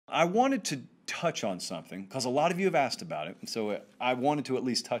I wanted to touch on something because a lot of you have asked about it, and so I wanted to at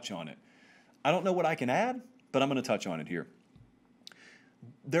least touch on it. I don't know what I can add, but I'm going to touch on it here.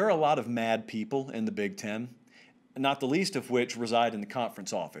 There are a lot of mad people in the Big Ten, not the least of which reside in the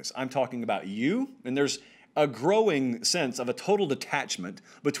conference office. I'm talking about you, and there's a growing sense of a total detachment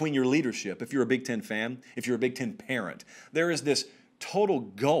between your leadership. If you're a Big Ten fan, if you're a Big Ten parent, there is this total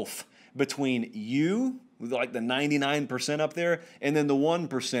gulf between you, like the 99% up there, and then the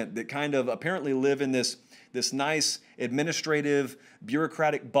 1% that kind of apparently live in this nice administrative,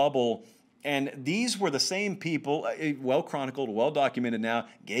 bureaucratic bubble. And these were the same people, well chronicled, well documented now,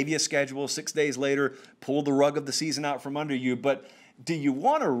 gave you a schedule, 6 days later, pulled the rug of the season out from under you. But do you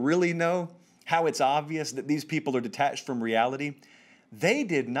want to really know how it's obvious that these people are detached from reality? They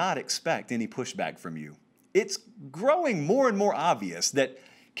did not expect any pushback from you. It's growing more and more obvious that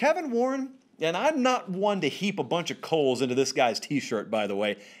Kevin Warren, and I'm not one to heap a bunch of coals into this guy's t-shirt, by the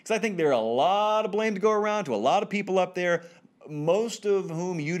way, because I think there are a lot of blame to go around to a lot of people up there, most of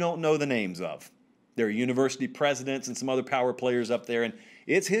whom you don't know the names of. There are university presidents and some other power players up there, and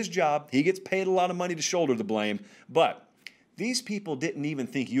it's his job. He gets paid a lot of money to shoulder the blame, but these people didn't even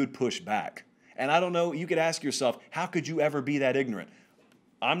think you'd push back. And I don't know, you could ask yourself, how could you ever be that ignorant?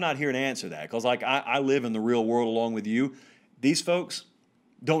 I'm not here to answer that because I live in the real world along with you. These folks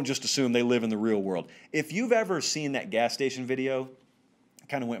don't just assume they live in the real world. If you've ever seen that gas station video, it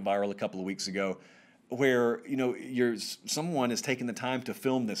kind of went viral a couple of weeks ago, where someone is taking the time to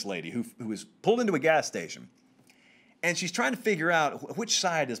film this lady who is pulled into a gas station, and she's trying to figure out which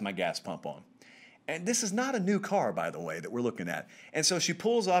side is my gas pump on. And this is not a new car, by the way, that we're looking at. And so she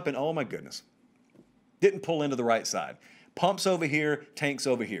pulls up and, oh my goodness, didn't pull into the right side. Pumps over here, tanks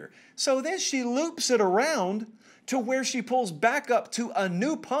over here. So then she loops it around to where she pulls back up to a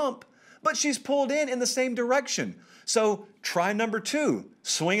new pump, but she's pulled in the same direction. So try number 2,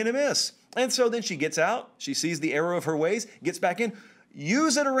 swing and a miss. And so then she gets out, she sees the error of her ways, gets back in,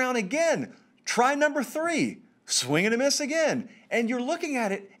 use it around again. Try number 3, swing and a miss again. And you're looking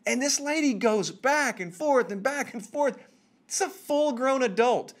at it, and this lady goes back and forth and back and forth. It's a full-grown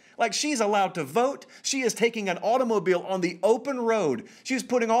adult. Like, she's allowed to vote. She is taking an automobile on the open road. She's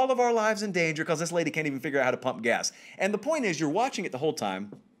putting all of our lives in danger because this lady can't even figure out how to pump gas. And the point is, you're watching it the whole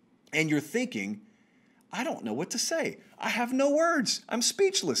time, and you're thinking, I don't know what to say. I have no words. I'm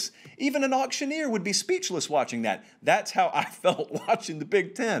speechless. Even an auctioneer would be speechless watching that. That's how I felt watching the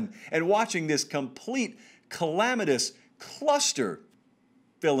Big Ten and watching this complete calamitous cluster,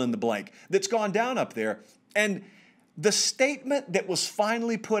 fill in the blank, that's gone down up there. And the statement that was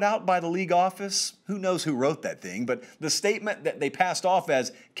finally put out by the league office, who knows who wrote that thing, but the statement that they passed off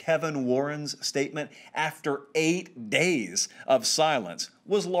as Kevin Warren's statement after 8 days of silence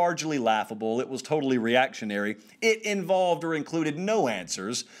was largely laughable. It was totally reactionary. It involved or included no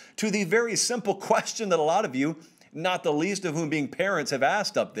answers to the very simple question that a lot of you, not the least of whom being parents, have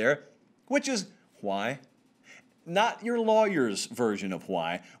asked up there, which is why? Not your lawyer's version of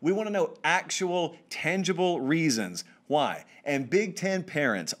why. We want to know actual, tangible reasons why. And Big Ten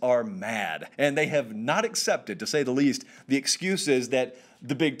parents are mad, and they have not accepted, to say the least, the excuses that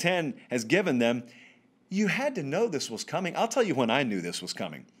the Big Ten has given them. You had to know this was coming. I'll tell you when I knew this was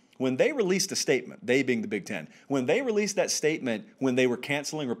coming. When they released a statement, they being the Big Ten, when they released that statement when they were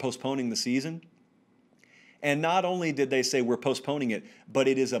canceling or postponing the season, and not only did they say we're postponing it, but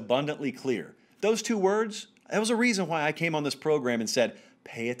it is abundantly clear. Those 2 words, that was a reason why I came on this program and said,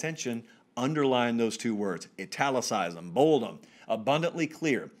 pay attention, underline those 2 words, italicize them, bold them, abundantly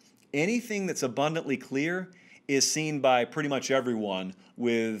clear. Anything that's abundantly clear is seen by pretty much everyone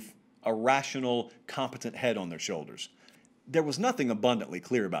with a rational, competent head on their shoulders. There was nothing abundantly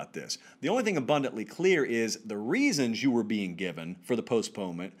clear about this. The only thing abundantly clear is the reasons you were being given for the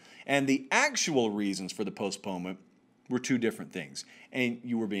postponement and the actual reasons for the postponement were 2 different things. And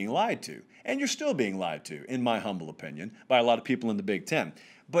you were being lied to. And you're still being lied to, in my humble opinion, by a lot of people in the Big Ten.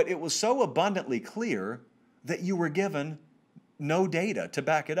 But it was so abundantly clear that you were given no data to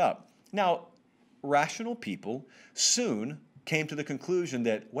back it up. Now, rational people soon came to the conclusion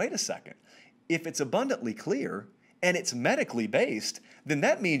that, wait a second, if it's abundantly clear and it's medically based, then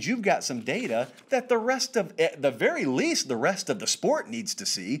that means you've got some data that the rest of, at the very least, the rest of the sport needs to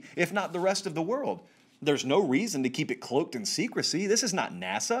see, if not the rest of the world. There's no reason to keep it cloaked in secrecy. This is not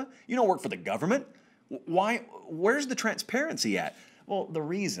NASA. You don't work for the government. Why? Where's the transparency at? Well, the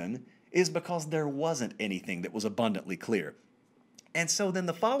reason is because there wasn't anything that was abundantly clear. And so then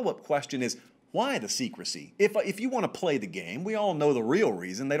the follow-up question is, why the secrecy? If you want to play the game, we all know the real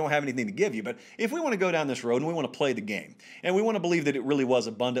reason. They don't have anything to give you. But if we want to go down this road and we want to play the game, and we want to believe that it really was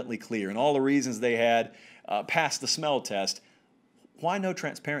abundantly clear and all the reasons they had passed the smell test, Why no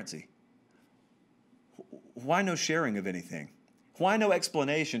transparency? Why no sharing of anything? Why no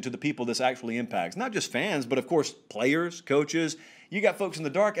explanation to the people this actually impacts? Not just fans, but of course, players, coaches. You got folks in the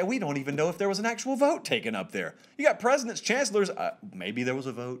dark, and we don't even know if there was an actual vote taken up there. You got presidents, chancellors. Maybe there was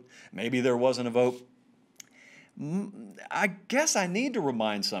a vote. Maybe there wasn't a vote. I guess I need to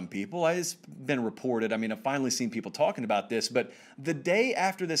remind some people. It's been reported. I mean, I've finally seen people talking about this. But the day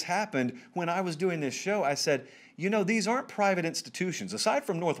after this happened, when I was doing this show, I said, you know, these aren't private institutions. Aside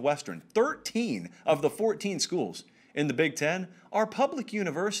from Northwestern, 13 of the 14 schools in the Big Ten are public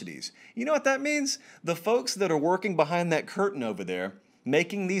universities. You know what that means? The folks that are working behind that curtain over there,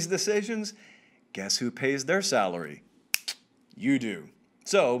 making these decisions, guess who pays their salary? You do.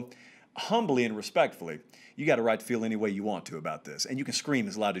 So, humbly and respectfully, you got a right to feel any way you want to about this, and you can scream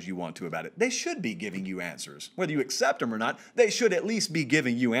as loud as you want to about it. They should be giving you answers. Whether you accept them or not, they should at least be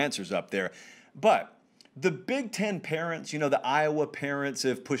giving you answers up there. But the Big Ten parents, you know, the Iowa parents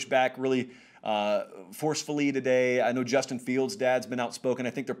have pushed back really forcefully today. I know Justin Fields' dad's been outspoken. I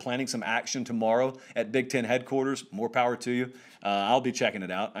think they're planning some action tomorrow at Big Ten headquarters. More power to you. I'll be checking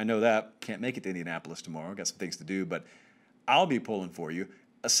it out. I know that. Can't make it to Indianapolis tomorrow. Got some things to do, but I'll be pulling for you.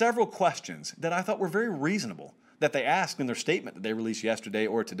 Several questions that I thought were very reasonable that they asked in their statement that they released yesterday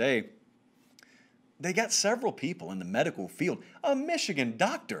or today. They got several people in the medical field, a Michigan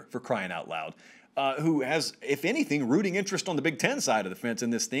doctor, for crying out loud, who has, if anything, rooting interest on the Big Ten side of the fence in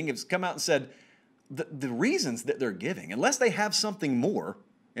this thing, has come out and said the reasons that they're giving, unless they have something more,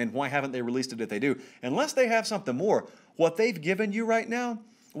 and why haven't they released it if they do, unless they have something more, what they've given you right now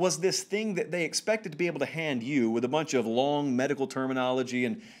was this thing that they expected to be able to hand you with a bunch of long medical terminology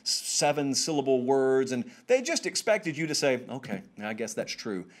and 7-syllable words, and they just expected you to say, okay, I guess that's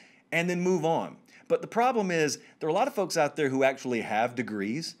true, and then move on. But the problem is there are a lot of folks out there who actually have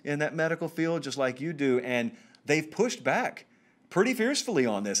degrees in that medical field, just like you do, and they've pushed back pretty fiercely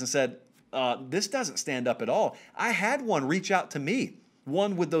on this and said, this doesn't stand up at all. I had one reach out to me,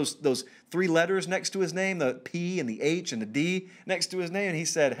 one with those 3 letters next to his name, the P and the H and the D next to his name, and he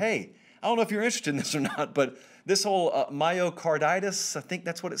said, hey, I don't know if you're interested in this or not, but this whole myocarditis, I think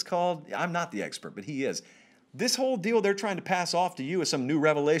that's what it's called. I'm not the expert, but he is. This whole deal they're trying to pass off to you as some new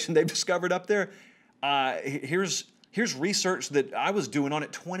revelation they've discovered up there. Here's research that I was doing on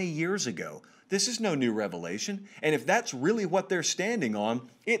it 20 years ago. This is no new revelation. And if that's really what they're standing on,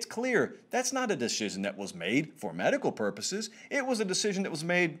 it's clear that's not a decision that was made for medical purposes. It was a decision that was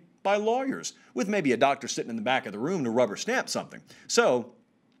made by lawyers, with maybe a doctor sitting in the back of the room to rubber stamp something. So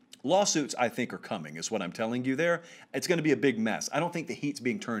lawsuits, I think, are coming, is what I'm telling you there. It's going to be a big mess. I don't think the heat's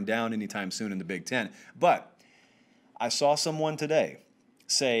being turned down anytime soon in the Big Ten. But I saw someone today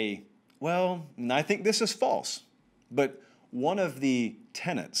say, well, and I think this is false, but one of the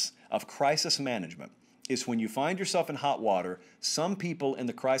tenets of crisis management is when you find yourself in hot water, some people in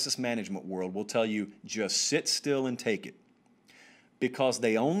the crisis management world will tell you, just sit still and take it, because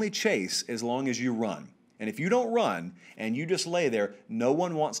they only chase as long as you run. And if you don't run and you just lay there, no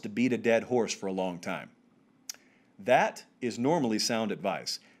one wants to beat a dead horse for a long time. That is normally sound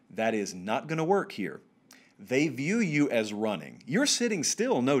advice. That is not going to work here. They view you as running. You're sitting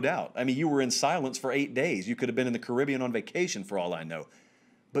still, no doubt. I mean, you were in silence for 8 days. You could have been in the Caribbean on vacation for all I know.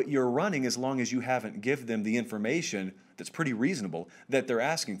 But you're running as long as you haven't given them the information that's pretty reasonable that they're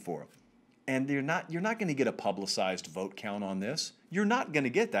asking for. And you're not going to get a publicized vote count on this. You're not going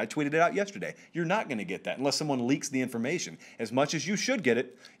to get that. I tweeted it out yesterday. You're not going to get that unless someone leaks the information. As much as you should get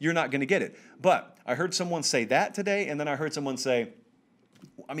it, you're not going to get it. But I heard someone say that today, and then I heard someone say,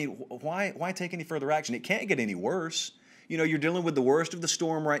 I mean, why take any further action? It can't get any worse. You know, you're dealing with the worst of the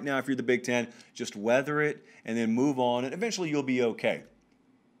storm right now if you're the Big Ten. Just weather it and then move on, and eventually you'll be okay.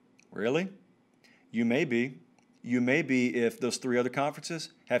 Really? You may be. You may be if those 3 other conferences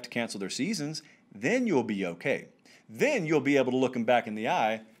have to cancel their seasons. Then you'll be okay. Then you'll be able to look them back in the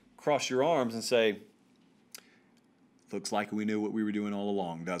eye, cross your arms, and say, looks like we knew what we were doing all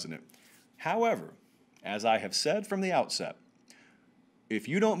along, doesn't it? However, as I have said from the outset, if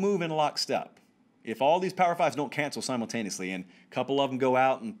you don't move in lockstep, if all these Power Fives don't cancel simultaneously and a couple of them go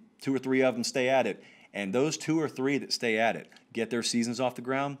out and 2 or 3 of them stay at it, and those 2 or 3 that stay at it get their seasons off the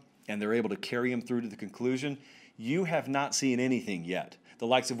ground and they're able to carry them through to the conclusion, you have not seen anything yet, the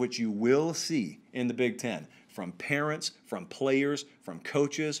likes of which you will see in the Big Ten, from parents, from players, from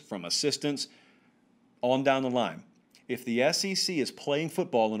coaches, from assistants, on down the line. If the SEC is playing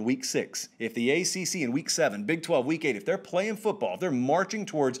football in Week 6, if the ACC in Week 7, Big 12, Week 8, if they're playing football, if they're marching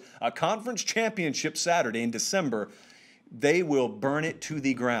towards a conference championship Saturday in December, they will burn it to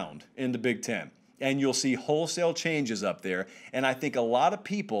the ground in the Big Ten. and you'll see wholesale changes up there. And I think a lot of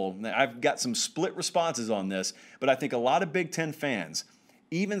people, I've got some split responses on this, but I think a lot of Big Ten fans,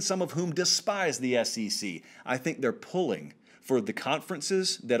 even some of whom despise the SEC, I think they're pulling for the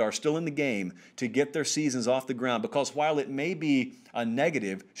conferences that are still in the game to get their seasons off the ground, because while it may be a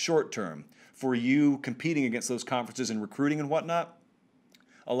negative short term for you competing against those conferences and recruiting and whatnot,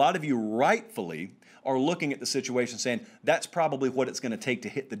 a lot of you rightfully are looking at the situation saying that's probably what it's going to take to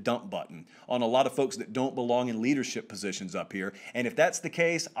hit the dump button on a lot of folks that don't belong in leadership positions up here. And if that's the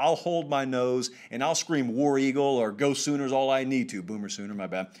case, I'll hold my nose and I'll scream War Eagle or Go Sooners all I need to. Boomer Sooner, my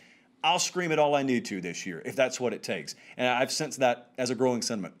bad. I'll scream it all I need to this year if that's what it takes. And I've sensed that as a growing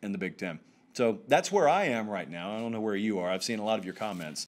sentiment in the Big Ten. So that's where I am right now. I don't know where you are. I've seen a lot of your comments.